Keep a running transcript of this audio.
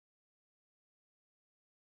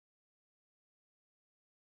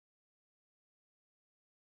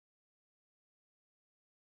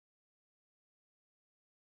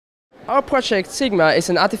Our project Sigma is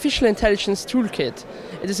an artificial intelligence toolkit.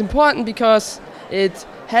 It is important because it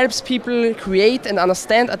helps people create and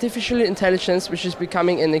understand artificial intelligence, which is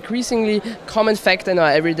becoming an increasingly common factor in our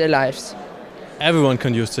everyday lives. Everyone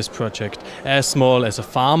can use this project, as small as a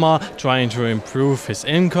farmer trying to improve his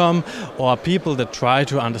income, or people that try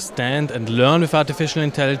to understand and learn with artificial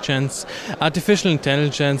intelligence. Artificial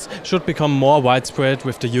intelligence should become more widespread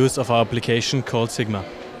with the use of our application called Sigma.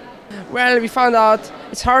 Well, we found out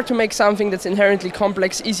it's hard to make something that's inherently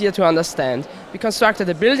complex easier to understand. We constructed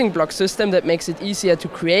a building block system that makes it easier to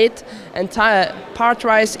create and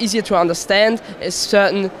part-wise easier to understand as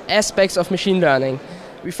certain aspects of machine learning.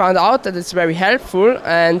 We found out that it's very helpful,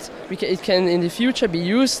 and it can in the future be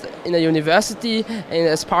used in a university and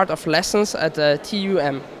as part of lessons at the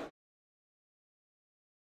TUM.